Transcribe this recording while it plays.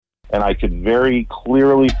and I could very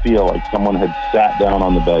clearly feel like someone had sat down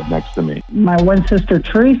on the bed next to me. My one sister,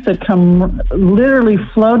 Teresa, come literally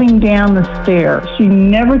floating down the stairs. She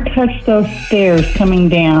never touched those stairs coming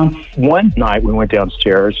down. One night we went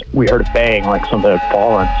downstairs, we heard a bang like something had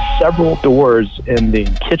fallen. Several doors in the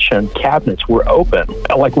kitchen cabinets were open,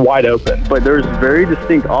 like wide open. But there's very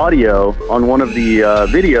distinct audio on one of the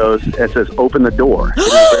videos that says, "Open the door."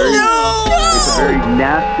 It's a very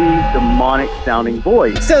nasty, demonic sounding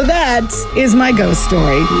voice. So that is my ghost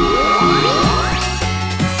story.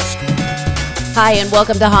 Hi, and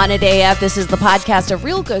welcome to Haunted AF. This is the podcast of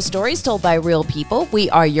real ghost stories told by real people. We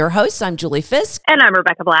are your hosts. I'm Julie Fisk. And I'm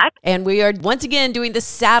Rebecca Black. And we are once again doing the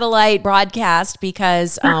satellite broadcast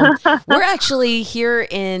because we're actually here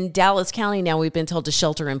in Dallas County now. We've been told to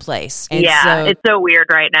shelter in place. And it's so weird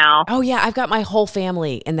right now. Oh, yeah. I've got my whole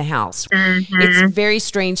family in the house. Mm-hmm. It's very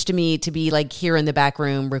strange to me to be like here in the back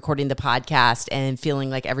room recording the podcast and feeling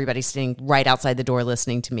like everybody's sitting right outside the door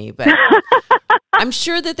listening to me. But I'm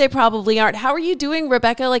sure that they probably aren't. How are you doing,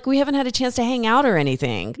 Rebecca? Like, we haven't had a chance to hang out or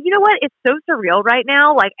anything. You know what? It's so surreal right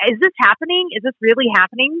now. Like, is this happening? Is this really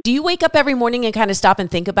happening? Do you wake up every morning and kind of stop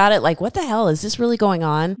and think about it? Like, what the hell? Is this really going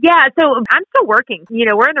on? Yeah, so I'm still working. You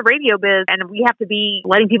know, we're in the radio biz and we have to be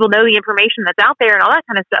letting people know the information that's out there and all that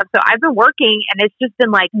kind of stuff. So I've been working and it's just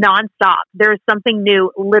been like nonstop. There's something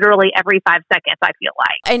new literally every 5 seconds, I feel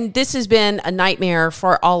like. And this has been a nightmare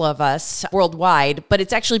for all of us worldwide, but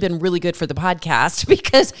it's actually been really good for the podcast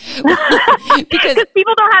because people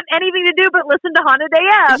don't have anything to do but listen to Haunted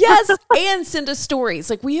AF. Yes, and send us stories.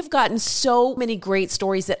 Like, we have gotten so many great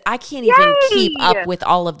stories that I can't even keep up with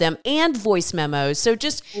all of them, and voice memos. So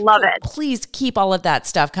just love it. Please keep all of that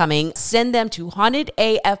stuff coming. Send them to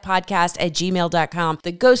hauntedafpodcast@gmail.com.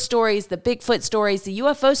 The ghost stories, the Bigfoot stories, the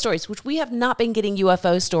UFO stories, which we have not been getting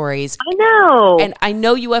UFO stories. I know. And I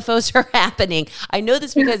know UFOs are happening. I know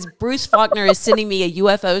this because Bruce Faulkner is sending me a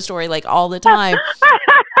UFO story like all the time.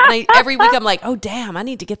 And every week I'm like, oh, damn, I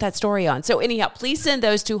need to get that story on. So anyhow, please send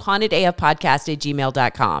those to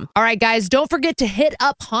hauntedafpodcast@gmail.com. All right, guys, don't forget to hit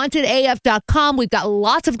up hauntedaf.com. We've got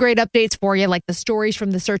lots of great updates for you, like the stories from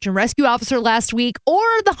the search and rescue officer last week or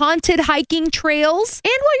the haunted hiking trails.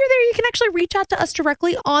 And while you're there, you can actually reach out to us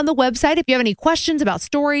directly on the website. If you have any questions about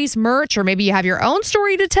stories, merch, or maybe you have your own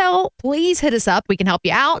story to tell, please hit us up. We can help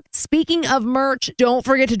you out. Speaking of merch, don't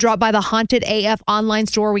forget to drop by the Haunted AF online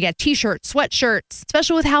store. We got t-shirts, sweatshirts,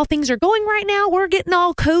 especially with how things are going right now. We're getting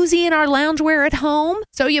all cozy in our loungewear at home.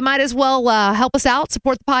 So you might as well help us out,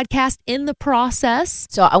 support the podcast in the process.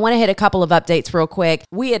 So I want to hit a couple of updates real quick.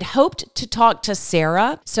 We had hoped to talk to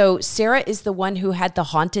Sarah. So Sarah is the one who had the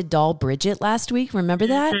haunted doll Bridget last week. Remember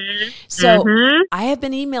that? Mm-hmm. So I have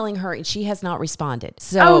been emailing her and she has not responded.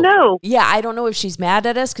 So, oh, no. Yeah, I don't know if she's mad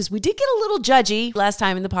at us because we did get a little judgy last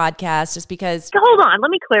time in the podcast just because. Hold on. Let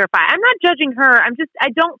me clarify. I'm not judging her. I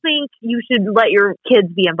don't think you should let your kids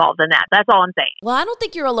be involved in that. That's all I'm saying. Well, I don't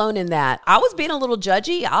think you're alone in that. I was being a little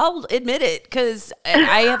judgy. I'll admit it because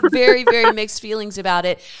I have very, very mixed feelings about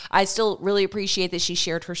it. I still really appreciate that she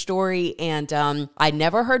shared her story and I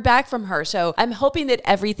never heard back from her. So I'm hoping that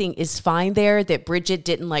everything is fine there, that Bridget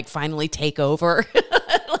didn't like finally take over.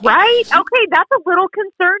 Right? Okay, that's a little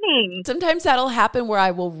concerning. Sometimes that'll happen where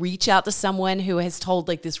I will reach out to someone who has told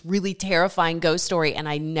like this really terrifying ghost story and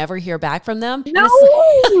I never hear back from them. No!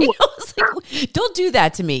 It's like, don't do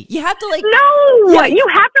that to me. You have to like... No! Yeah. You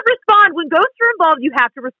have to respond. When ghosts are involved, you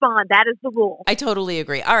have to respond. That is the rule. I totally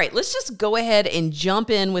agree. All right, let's just go ahead and jump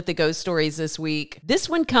in with the ghost stories this week. This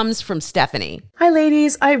one comes from Stephanie. Hi,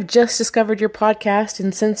 ladies. I've just discovered your podcast,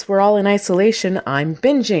 and since we're all in isolation, I'm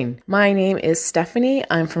binging. My name is Stephanie.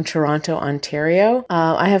 I'm from Toronto, Ontario.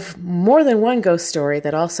 I have more than one ghost story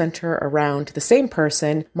that all center around the same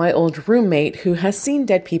person, my old roommate, who has seen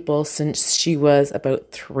dead people since she was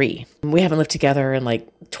about 3. We haven't lived together in like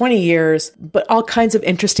 20 years, but all kinds of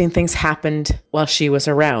interesting things happened while she was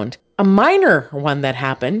around. A minor one that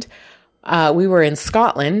happened, we were in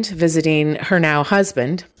Scotland visiting her now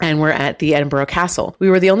husband, and we're at the Edinburgh Castle. We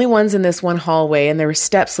were the only ones in this one hallway, and there were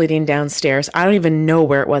steps leading downstairs. I don't even know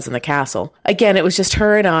where it was in the castle. Again, it was just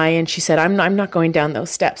her and I, and she said, I'm not going down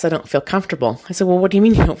those steps. I don't feel comfortable. I said, well, what do you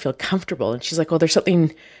mean you don't feel comfortable? And she's like, well, there's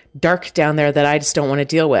something dark down there that I just don't want to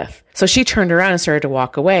deal with. So she turned around and started to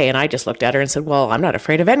walk away, and I just looked at her and said, well, I'm not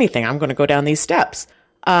afraid of anything. I'm going to go down these steps.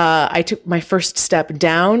 I took my first step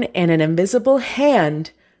down, and an invisible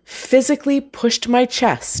hand physically pushed my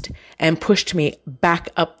chest and pushed me back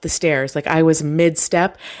up the stairs. Like I was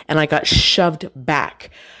mid-step and I got shoved back.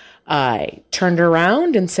 I turned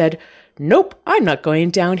around and said, nope, I'm not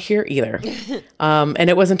going down here either. And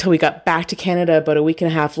it wasn't until we got back to Canada about a week and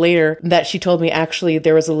a half later that she told me actually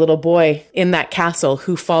there was a little boy in that castle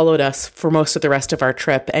who followed us for most of the rest of our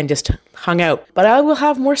trip and just hung out. But I will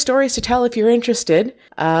have more stories to tell if you're interested.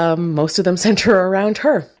 Most of them center around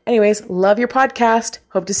her. Anyways, love your podcast.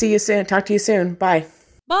 Hope to see you soon. Talk to you soon. Bye.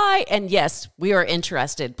 Bye. And yes, we are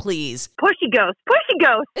interested. Please. Pushy ghost. Pushy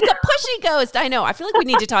ghost. It's a pushy ghost. I know. I feel like we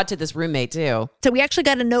need to talk to this roommate too. So we actually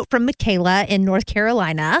got a note from Michaela in North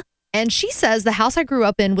Carolina. And she says the house I grew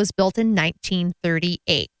up in was built in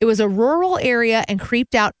 1938. It was a rural area and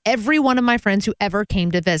creeped out every one of my friends who ever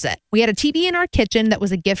came to visit. We had a TV in our kitchen that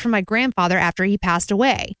was a gift from my grandfather after he passed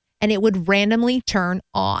away, and it would randomly turn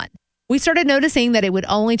on. We started noticing that it would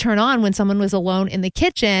only turn on when someone was alone in the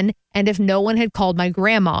kitchen and if no one had called my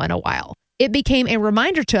grandma in a while. It became a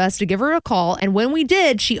reminder to us to give her a call, and when we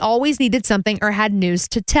did, she always needed something or had news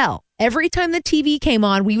to tell. Every time the TV came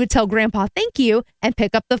on, we would tell Grandpa thank you and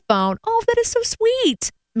pick up the phone. Oh, that is so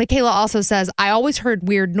sweet. Michaela also says, I always heard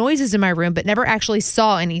weird noises in my room, but never actually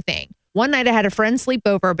saw anything. One night I had a friend sleep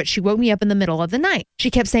over, but she woke me up in the middle of the night.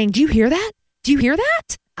 She kept saying, do you hear that? Do you hear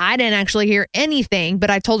that? I didn't actually hear anything, but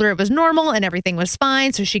I told her it was normal and everything was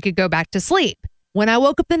fine so she could go back to sleep. When I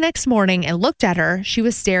woke up the next morning and looked at her, she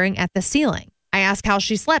was staring at the ceiling. I asked how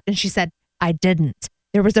she slept and she said, I didn't.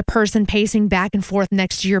 There was a person pacing back and forth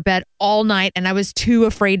next to your bed all night and I was too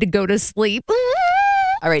afraid to go to sleep.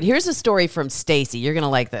 All right, here's a story from Stacy. You're going to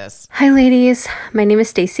like this. Hi, ladies. My name is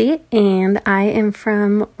Stacy, and I am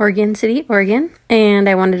from Oregon City, Oregon. And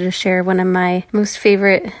I wanted to share one of my most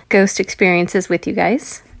favorite ghost experiences with you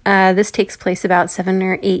guys. This takes place about 7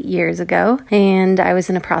 or 8 years ago, and I was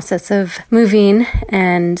in a process of moving,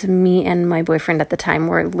 and me and my boyfriend at the time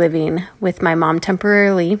were living with my mom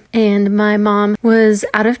temporarily, and my mom was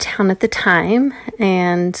out of town at the time,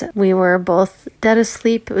 and we were both dead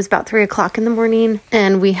asleep. It was about 3 o'clock in the morning,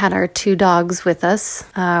 and we had our 2 dogs with us.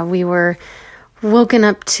 We were woken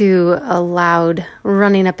up to a loud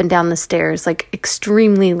running up and down the stairs, like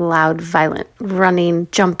extremely loud, violent running,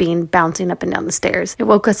 jumping, bouncing up and down the stairs. It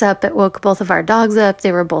woke us up. It woke both of our dogs up.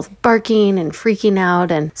 They were both barking and freaking out.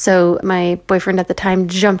 And so my boyfriend at the time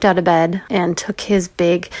jumped out of bed and took his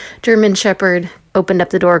big German Shepherd, opened up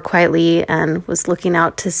the door quietly and was looking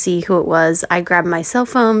out to see who it was. I grabbed my cell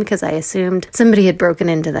phone because I assumed somebody had broken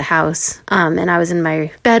into the house. And I was in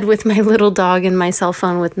my bed with my little dog and my cell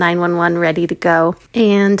phone with 911 ready to go.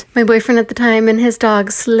 And my boyfriend at the time and his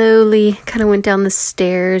dog slowly kind of went down the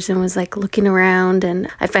stairs and was like looking around.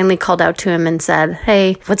 And I finally called out to him and said,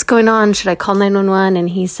 hey, what's going on? Should I call 911? And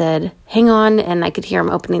he said, hang on. And I could hear him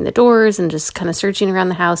opening the doors and just kind of searching around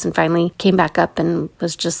the house, and finally came back up and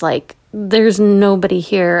was just like, there's nobody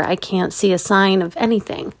here. I can't see a sign of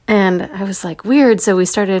anything. And I was like, weird. So we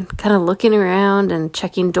started kind of looking around and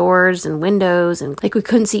checking doors and windows, and like we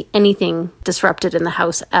couldn't see anything disrupted in the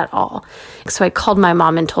house at all. So I called my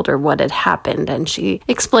mom and told her what had happened. And she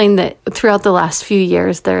explained that throughout the last few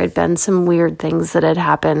years, there had been some weird things that had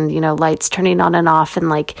happened, you know, lights turning on and off, and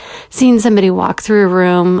like seeing somebody walk through a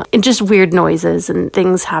room, and just weird noises and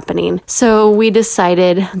things happening. So we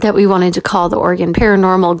decided that we wanted to call the Oregon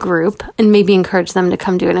Paranormal Group and maybe encourage them to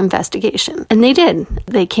come do an investigation. And they did.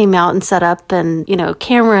 They came out and set up, and, you know,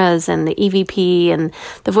 cameras and the EVP and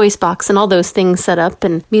the voice box and all those things set up.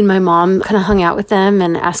 And me and my mom kind of hung out with them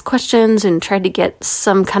and asked questions and tried to get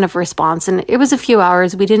some kind of response. And it was a few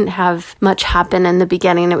hours. We didn't have much happen in the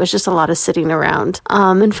beginning. It was just a lot of sitting around.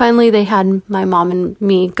 And finally they had my mom and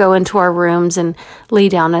me go into our rooms and lay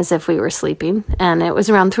down as if we were sleeping. And it was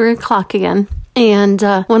around 3 o'clock again. And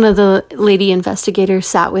one of the lady investigators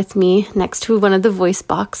sat with me next to one of the voice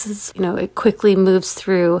boxes. You know, it quickly moves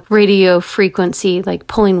through radio frequency, like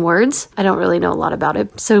pulling words. I don't really know a lot about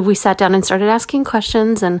it. So we sat down and started asking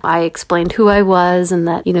questions, and I explained who I was and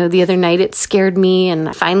that, you know, the other night it scared me.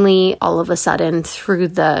 And finally, all of a sudden, through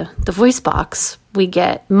the voice box, we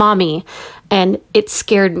get mommy, and it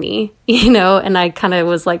scared me, you know, and I kind of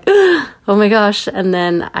was like, oh my gosh. And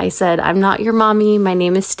then I said, I'm not your mommy. My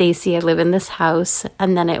name is Stacy. I live in this house.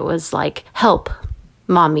 And then it was like, help,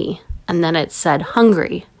 mommy. And then it said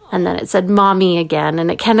hungry. And then it said mommy again.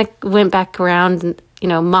 And it kind of went back around and, you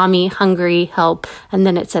know, mommy, hungry, help. And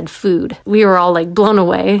then it said food. We were all like blown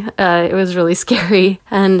away. It was really scary.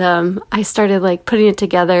 And I started like putting it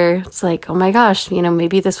together. It's like, oh my gosh, you know,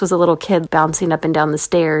 maybe this was a little kid bouncing up and down the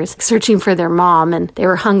stairs, searching for their mom, and they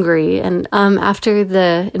were hungry. And after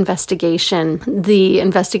the investigation, the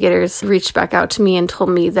investigators reached back out to me and told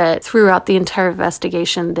me that throughout the entire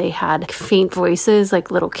investigation, they had faint voices, like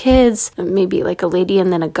little kids, maybe like a lady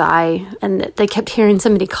and then a guy. And they kept hearing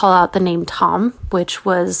somebody call out the name Tom. which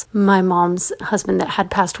was my mom's husband that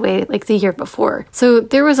had passed away like the year before. So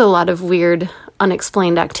there was a lot of weird,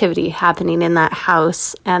 unexplained activity happening in that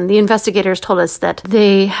house. And the investigators told us that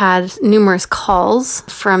they had numerous calls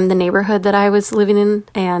from the neighborhood that I was living in,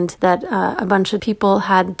 and that a bunch of people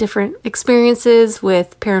had different experiences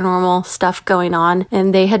with paranormal stuff going on.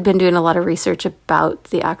 And they had been doing a lot of research about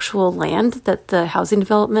the actual land that the housing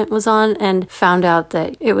development was on, and found out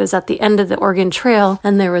that it was at the end of the Oregon Trail,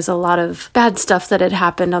 and there was a lot of bad stuff that had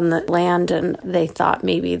happened on the land, and they thought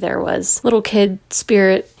maybe there was little kid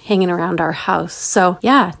spirit hanging around our house. So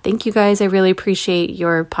yeah, thank you guys. I really appreciate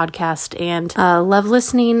your podcast and love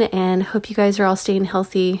listening, and hope you guys are all staying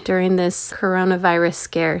healthy during this coronavirus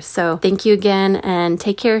scare. So thank you again, and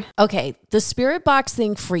take care. Okay, the spirit box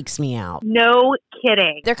thing freaks me out. No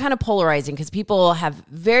kidding. They're kind of polarizing because people have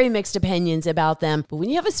very mixed opinions about them. But when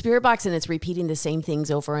you have a spirit box and it's repeating the same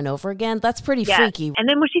things over and over again, that's pretty freaky. And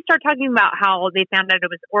then when she started talking about how they found out it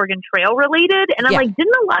was Oregon Trail related, and I'm like,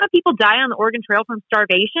 didn't a lot of people die on the Oregon Trail from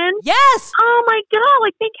starvation? Yes. Oh my God.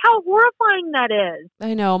 Like, think how horrifying that is.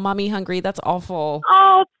 I know. Mommy hungry. That's awful.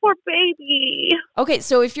 Oh, poor baby. Okay.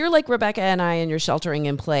 So if you're like Rebecca and I and you're sheltering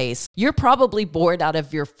in place, you're probably bored out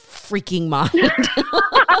of your freaking mind.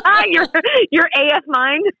 your AF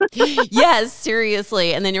mind. Yes,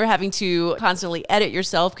 seriously. And then you're having to constantly edit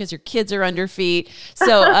yourself because your kids are under feet.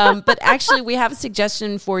 So, but actually we have a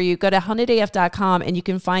suggestion for you. Go to hauntedaf.com and you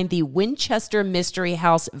can find the Winchester Mystery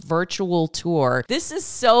House virtual tour. This is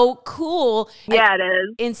so cool. Yeah, it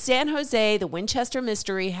is. In San Jose, the Winchester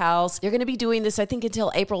Mystery House, they're going to be doing this, I think,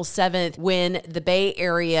 until April 7th, when the Bay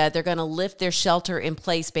Area, they're going to lift their shelter in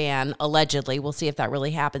place ban, allegedly. We'll see if that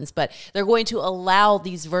really happens, but they're going to allow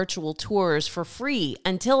these virtual tours for free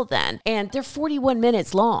until then. And they're 41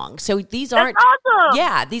 minutes long. So these aren't, awesome.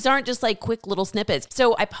 Yeah, these aren't just like quick little snippets.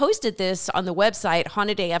 So I posted this on the website,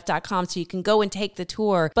 hauntedaf.com, so you can go and take the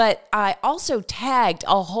tour. But I also tagged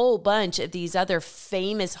a whole bunch of these other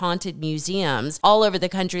famous haunted museums all over the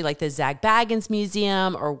country, like the Zag Baggins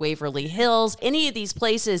Museum or Waverly Hills, any of these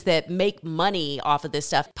places that make money off of this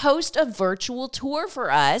stuff. Post a virtual tour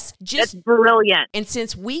for us. That's brilliant. And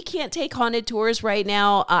since we can't take haunted tours right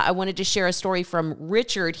now, I wanted to share a story from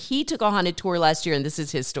Richard. He took a haunted tour last year, and this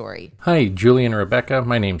is his story. Hi, Julie and Rebecca.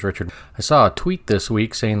 My name's Richard. I saw a tweet this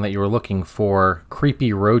week saying that you were looking for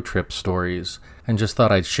creepy road trip stories, and just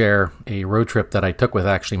thought I'd share a road trip that I took with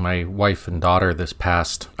actually my wife and daughter this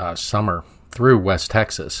past summer through West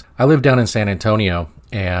Texas. I live down in San Antonio,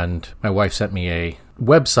 and my wife sent me a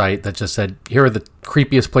website that just said, here are the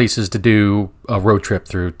creepiest places to do a road trip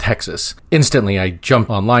through Texas. Instantly, I jumped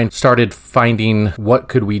online, started finding what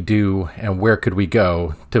could we do and where could we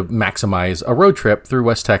go to maximize a road trip through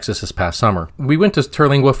West Texas this past summer. We went to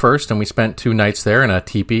Terlingua first, and we spent 2 nights there in a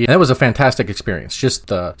teepee. And it was a fantastic experience. Just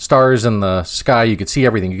the stars in the sky. You could see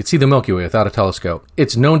everything. You could see the Milky Way without a telescope.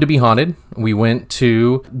 It's known to be haunted. We went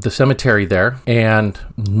to the cemetery there, and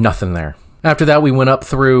nothing there. After that, we went up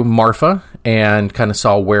through Marfa and kind of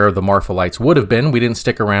saw where the Marfa lights would have been. We didn't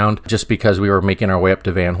stick around just because we were making our way up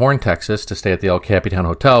to Van Horn, Texas to stay at the El Capitan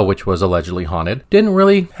Hotel, which was allegedly haunted. Didn't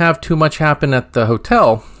really have too much happen at the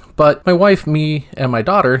hotel, but my wife, me, and my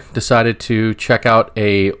daughter decided to check out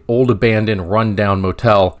a old abandoned rundown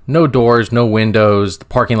motel. No doors, no windows, the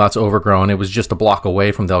parking lot's overgrown. It was just a block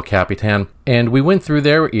away from the El Capitan. And we went through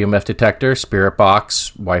there, EMF detector, spirit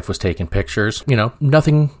box, wife was taking pictures. You know,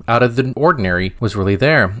 nothing out of the ordinary was really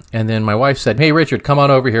there. And then my wife said, hey, Richard, come on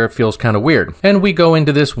over here. It feels kind of weird. And we go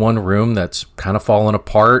into this one room that's kind of fallen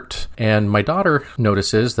apart. And my daughter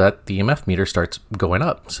notices that the EMF meter starts going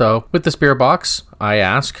up. So with the spirit box, I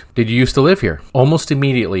ask, did you used to live here? Almost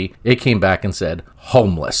immediately, it came back and said,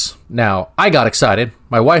 homeless. Now, I got excited.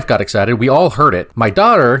 My wife got excited. We all heard it. My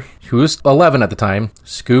daughter, who was 11 at the time,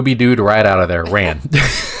 Scooby-Dooed right out of there, ran.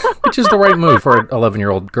 Which is the right move for an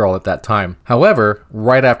 11-year-old girl at that time. However,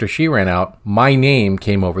 right after she ran out, my name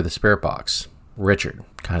came over the spirit box. Richard.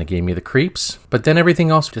 Kind of gave me the creeps, but then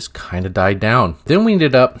everything else just kind of died down. Then we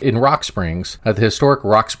ended up in Rock Springs at the historic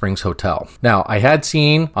Rock Springs Hotel. Now, I had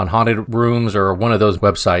seen on Haunted Rooms or one of those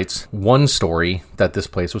websites one story that this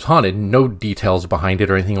place was haunted. No details behind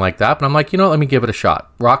it or anything like that, but I'm like, you know, let me give it a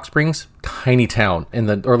shot. Rock Springs, tiny town. In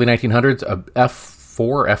the early 1900s, a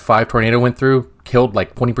F5 tornado went through, killed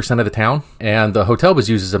like 20% of the town, and the hotel was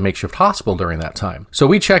used as a makeshift hospital during that time. So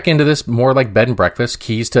we check into this more like bed and breakfast,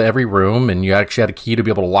 keys to every room, and you actually had a key to be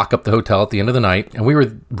able to lock up the hotel at the end of the night, and we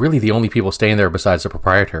were really the only people staying there besides the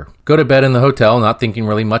proprietor. Go to bed in the hotel, not thinking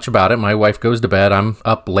really much about it. My wife goes to bed, I'm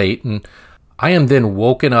up late, and I am then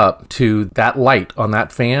woken up to that light on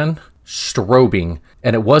that fan strobing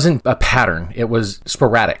And it wasn't a pattern. It was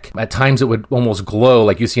sporadic. At times it would almost glow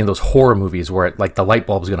like you see in those horror movies where like the light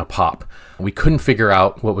bulb's going to pop. We couldn't figure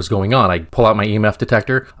out what was going on. I pull out my EMF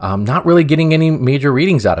detector, not really getting any major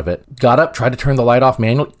readings out of it. Got up, tried to turn the light off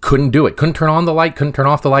manually, couldn't do it. Couldn't turn on the light, couldn't turn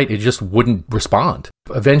off the light. It just wouldn't respond.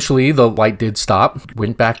 Eventually, the light did stop.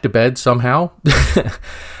 Went back to bed somehow.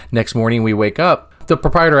 Next morning, we wake up. The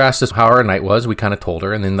proprietor asked us how our night was. We kind of told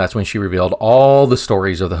her, and then that's when she revealed all the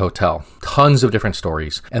stories of the hotel. Tons of different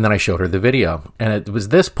stories. And then I showed her the video. And it was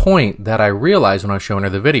this point that I realized when I was showing her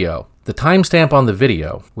the video, the timestamp on the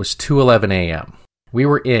video was 2:11 a.m. We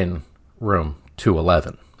were in room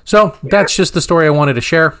 211. So that's just the story I wanted to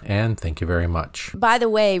share, and thank you very much. By the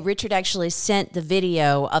way, Richard actually sent the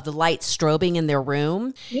video of the lights strobing in their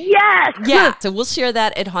room. Yes! Yeah, so we'll share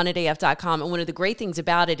that at hauntedaf.com. And one of the great things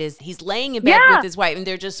about it is he's laying in bed with his wife, and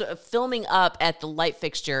they're just filming up at the light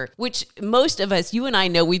fixture, which most of us, you and I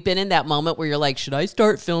know, we've been in that moment where you're like, should I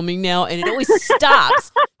start filming now? And it always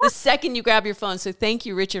stops the second you grab your phone. So thank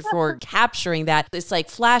you, Richard, for capturing that. It's like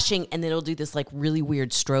flashing, and then it'll do this like really weird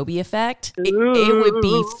strobe effect. It would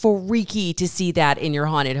be freaky to see that in your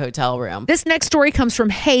haunted hotel room. This next story comes from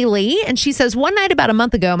Haley, and she says, one night about a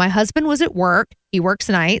month ago, my husband was at work. He works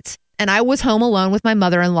nights, and I was home alone with my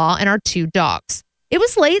mother-in-law and our 2 dogs. It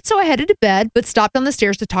was late, so I headed to bed, but stopped on the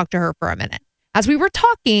stairs to talk to her for a minute. As we were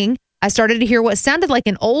talking, I started to hear what sounded like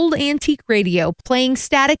an old antique radio playing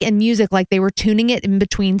static and music like they were tuning it in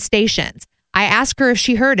between stations. I asked her if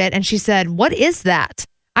she heard it, and she said, "What is that?"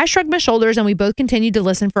 I shrugged my shoulders, and we both continued to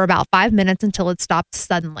listen for about 5 minutes until it stopped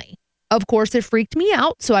suddenly. Of course, it freaked me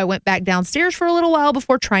out, so I went back downstairs for a little while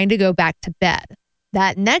before trying to go back to bed.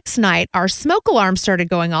 That next night, our smoke alarm started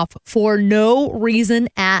going off for no reason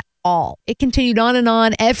at all. It continued on and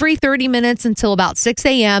on every 30 minutes until about 6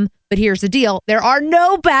 a.m., but here's the deal. There are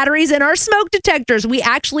no batteries in our smoke detectors. We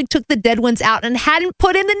actually took the dead ones out and hadn't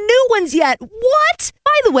put in the new ones yet. What?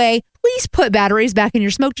 By the way, please put batteries back in your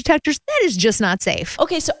smoke detectors. That is just not safe.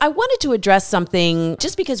 Okay, so I wanted to address something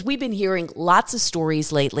just because we've been hearing lots of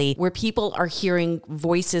stories lately where people are hearing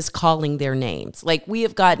voices calling their names. Like we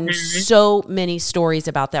have gotten so many stories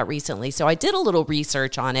about that recently. So I did a little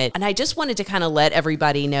research on it, and I just wanted to kind of let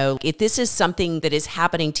everybody know if this is something that is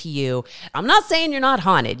happening to you. I'm not saying you're not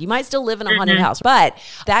haunted. You might still live in a haunted house, but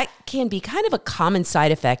that can be kind of a common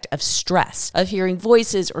side effect of stress, of hearing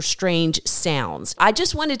voices or strange sounds. I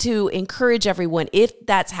just wanted to encourage everyone, if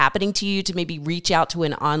that's happening to you, to maybe reach out to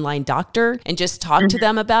an online doctor and just talk to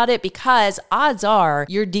them about it, because odds are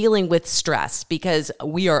you're dealing with stress, because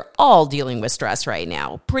we are all dealing with stress right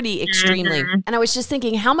now, pretty extremely. And I was just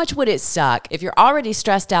thinking, how much would it suck if you're already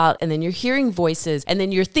stressed out and then you're hearing voices and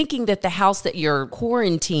then you're thinking that the house that you're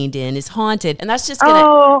quarantined in is haunted, and that's just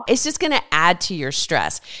it's just gonna add to your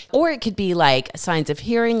stress. Or it could be like signs of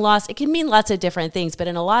hearing loss. It can mean lots of different things, but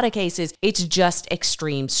in a lot of cases, it's just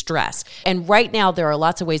extreme stress. And right now, there are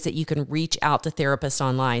lots of ways that you can reach out to therapists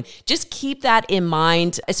online. Just keep that in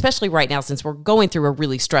mind, especially right now, since we're going through a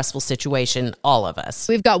really stressful situation, all of us.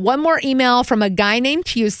 We've got one more email from a guy named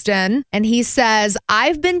Houston, and he says,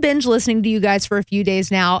 I've been binge listening to you guys for a few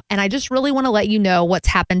days now, and I just really want to let you know what's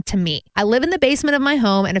happened to me. I live in the basement of my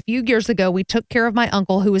home, and a few years ago, we took care of my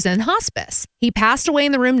uncle who was in hospice. He passed away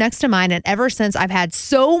in the room next to mine, and ever since, I've had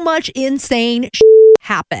so much insane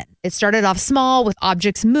happen. It started off small with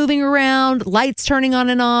objects moving around, lights turning on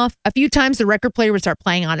and off. A few times the record player would start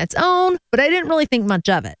playing on its own, but I didn't really think much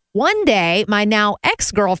of it. One day, my now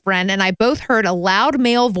ex-girlfriend and I both heard a loud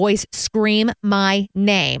male voice scream my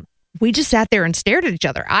name. We just sat there and stared at each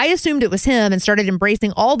other. I assumed it was him and started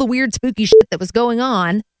embracing all the weird spooky shit that was going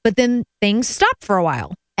on, but then things stopped for a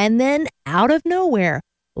while. And then out of nowhere,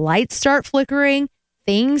 lights start flickering,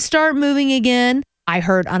 things start moving again. I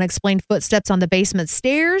heard unexplained footsteps on the basement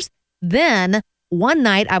stairs. Then, one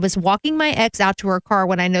night, I was walking my ex out to her car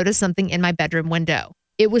when I noticed something in my bedroom window.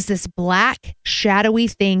 It was this black, shadowy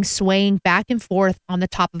thing swaying back and forth on the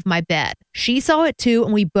top of my bed. She saw it too,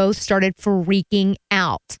 and we both started freaking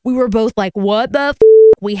out. We were both like, what the f***?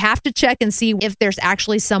 We have to check and see if there's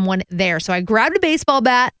actually someone there. So I grabbed a baseball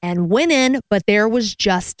bat and went in, but there was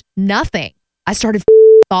just nothing. I started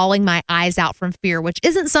bawling my eyes out from fear, which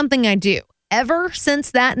isn't something I do. Ever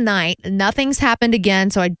since that night, nothing's happened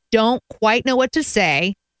again, so I don't quite know what to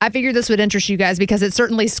say. I figured this would interest you guys because it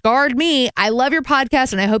certainly scarred me. I love your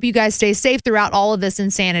podcast, and I hope you guys stay safe throughout all of this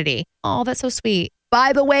insanity. Oh, that's so sweet.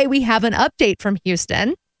 By the way, we have an update from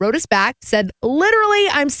Houston. Wrote us back, said, literally,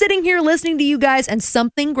 I'm sitting here listening to you guys, and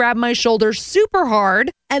something grabbed my shoulder super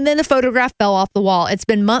hard. and then the photograph fell off the wall. It's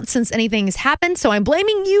been months since anything has happened, so I'm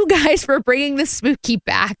blaming you guys for bringing the spooky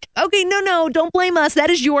back. Okay, no, don't blame us. That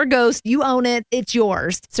is your ghost. You own it. It's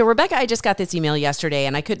yours. So, Rebecca, I just got this email yesterday,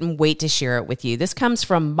 and I couldn't wait to share it with you. This comes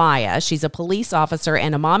from Maya. She's a police officer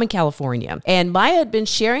and a mom in California. And Maya had been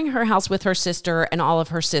sharing her house with her sister and all of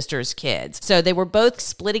her sister's kids. So they were both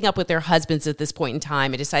splitting up with their husbands at this point in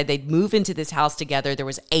time and decided they'd move into this house together. There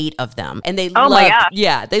was 8 of them. And they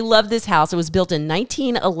they loved this house. It was built in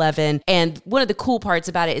 1911. And one of the cool parts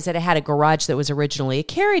about it is that it had a garage that was originally a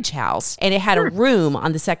carriage house. And it had a room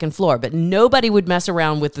on the second floor. But nobody would mess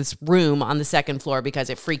around with this room on the second floor because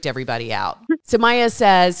it freaked everybody out. So Maya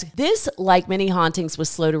says, this, like many hauntings, was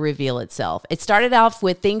slow to reveal itself. It started off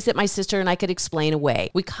with things that my sister and I could explain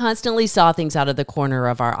away. We constantly saw things out of the corner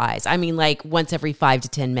of our eyes. I mean, like once every 5 to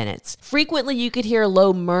 10 minutes. Frequently, you could hear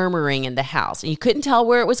low murmuring in the house, and you couldn't tell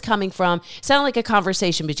where it was coming from. It sounded like a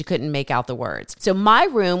conversation, but you couldn't make out the words. So my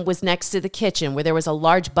room was next to the kitchen, where there was a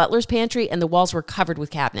large butler's pantry, and the walls were covered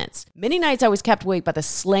with cabinets. Many nights I was kept awake by the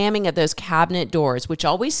slamming of those cabinet doors, which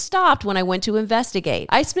always stopped when I went to investigate.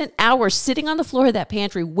 I spent hours sitting on the floor of that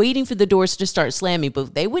pantry waiting for the doors to start slamming,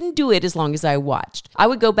 but they wouldn't do it as long as I watched. I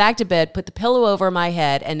would go back to bed, put the pillow over my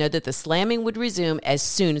head, and know that the slamming would resume as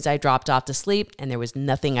soon as I dropped off to sleep, and there was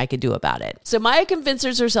nothing I could do about it. So Maya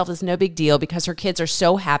convinces herself it's no big deal because her kids are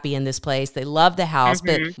so happy in this place. They love the house,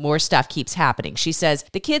 but more stuff keeps happening. She says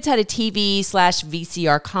the kids had a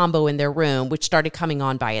TV/VCR combo in their room, which started coming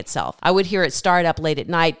on by itself. I would hear it start up late at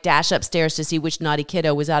night, dash upstairs to see which naughty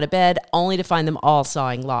kiddo was out of bed, only to find them all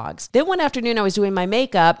sawing logs. Then one afternoon, I was doing my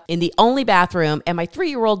makeup in the only bathroom, and my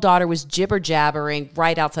 3-year-old daughter was jibber-jabbering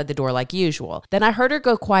right outside the door like usual. Then I heard her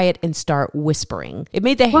go quiet and start whispering. It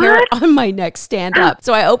made the hair on my neck stand up.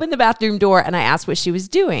 So I opened the bathroom door and I asked what she was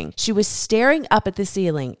doing. She was staring up at the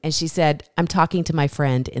ceiling, and she said, I'm talking to my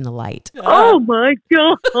friend in the light. Oh my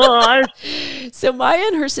gosh. So Maya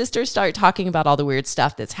and her sister start talking about all the weird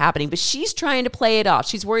stuff that's happening, but she's trying to play it off.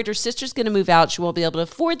 She's worried her sister's going to move out. She won't be able to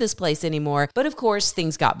afford this place anymore. But of course,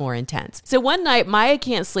 things got more intense. So one night, Maya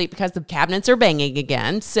can't sleep because the cabinets are banging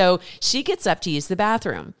again. So she gets up to use the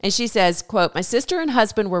bathroom. And she says, quote, my sister and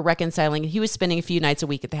husband were reconciling, and he was spending a few nights a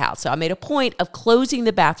week at the house. So I made a point of closing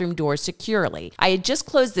the bathroom door securely. I had just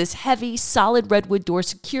closed this heavy, solid redwood door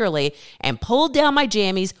securely and pulled down my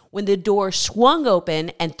jammies when the door swung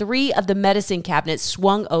open and 3 of the medicine cabinets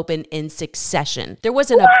swung open in succession. There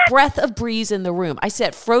wasn't a breath of breeze in the room. I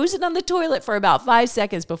sat frozen on the toilet for about 5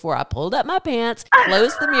 seconds before I pulled up my pants,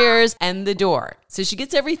 closed the mirrors and the door. So she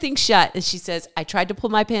gets everything shut, and she says, I tried to pull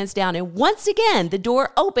my pants down, and once again, the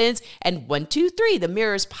door opens, and 1, 2, 3, the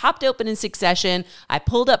mirrors popped open in succession. I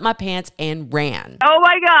pulled up my pants and ran. Oh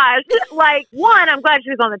my gosh. Like, one, I'm glad she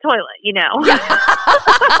was on the toilet, you know.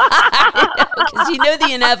 Because you know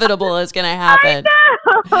the inevitable is going to happen.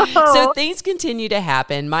 I know. So things continue to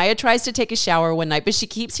happen. Maya tries to take a shower one night, but she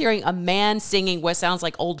keeps hearing a man singing what sounds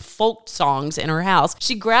like old folk songs in her house.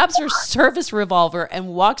 She grabs her service revolver and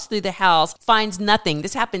walks through the house, finds nothing.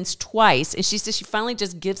 This happens twice. And she says she finally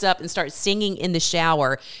just gives up and starts singing in the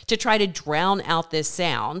shower to try to drown out this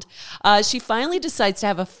sound. She finally decides to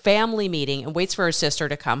have a family meeting and waits for her sister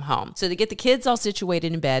to come home. So they get the kids all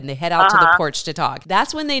situated in bed and they head out to the porch to talk.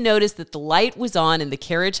 That's when they notice that the light was on in the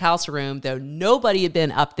carriage house room, though nobody had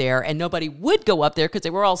been up there and nobody would go up there because they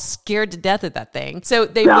were all scared to death of that thing. So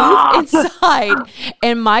they move inside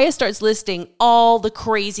and Maya starts listing all the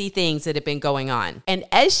crazy things that had been going on. And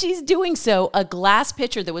as she's doing so, a glass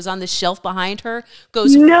pitcher that was on the shelf behind her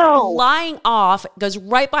goes flying off, goes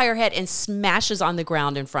right by her head and smashes on the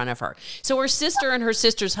ground in front of her. So her sister and her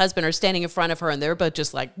sister's husband are standing in front of her and they're both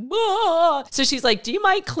just like, bah! So she's like, do you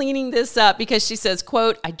mind cleaning this up? Because she says,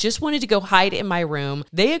 quote, I just wanted to go hide in my room.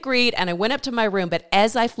 They agreed and I went up to my room, but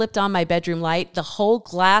as I flipped on my bedroom light, the whole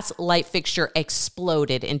glass light fixture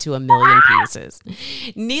exploded into a million pieces.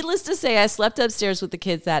 Needless to say, I slept upstairs with the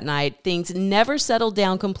kids that night. Things never settled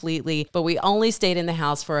down completely, but we only stayed in the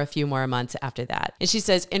house for a few more months after that. And she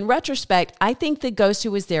says, in retrospect, I think the ghost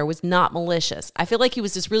who was there was not malicious. I feel like he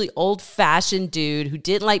was this really old-fashioned dude who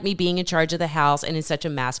didn't like me being in charge of the house and in such a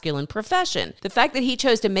masculine profession. The fact that he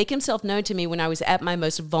chose to make himself known to me when I was at my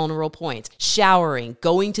most vulnerable points, showering,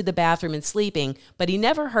 going to the bathroom and sleeping, but he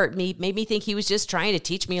never hurt me, made me think he was just trying to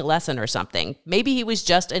teach me a lesson or something. Maybe he was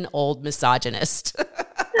just an old misogynist.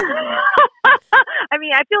 I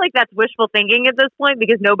mean, I feel like that's wishful thinking at this point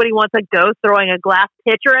because nobody wants a ghost throwing a glass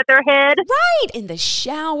pitcher at their head. Right. In the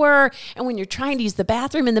shower and when you're trying to use the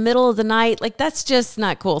bathroom in the middle of the night. Like, that's just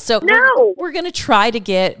not cool. So we're going to try to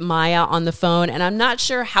get Maya on the phone, and I'm not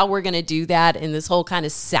sure how we're going to do that in this whole kind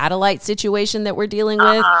of satellite situation that we're dealing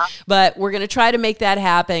with, but we're going to try to make that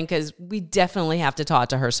happen because we definitely have to talk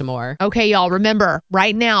to her some more. Okay, y'all, remember,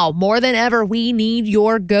 right now, more than ever, we need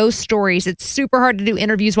your ghost stories. It's super hard to do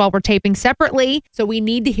interviews while we're taping separately, so we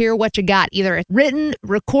need to hear what you got. Either written,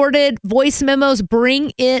 recorded, voice memos,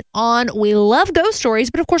 bring it on. We love ghost stories,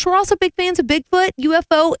 but of course, we're also big fans of Bigfoot,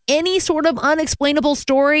 UFO, any sort of unexplainable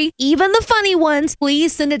story, even the funny ones.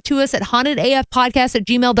 Please send it to us at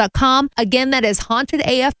hauntedafpodcast@gmail.com. Again, that is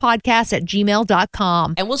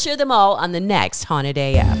hauntedafpodcast@gmail.com. And we'll share them all on the next Haunted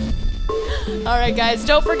AF. All right, guys,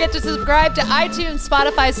 don't forget to subscribe to iTunes,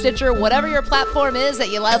 Spotify, Stitcher, whatever your platform is that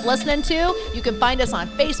you love listening to. You can find us on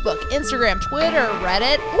Facebook, Instagram, Twitter,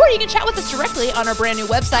 Reddit, or you can chat with us directly on our brand new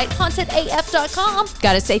website, hauntedaf.com.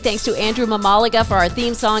 Got to say thanks to Andrew Mamaliga for our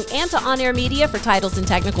theme song and to On Air Media for titles and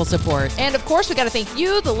technical support. And of course, we got to thank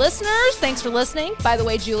you, the listeners. Thanks for listening. By the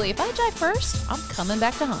way, Julie, if I die first, I'm coming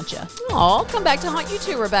back to haunt you. Oh, I'll come back to haunt you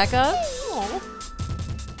too, Rebecca. Aw.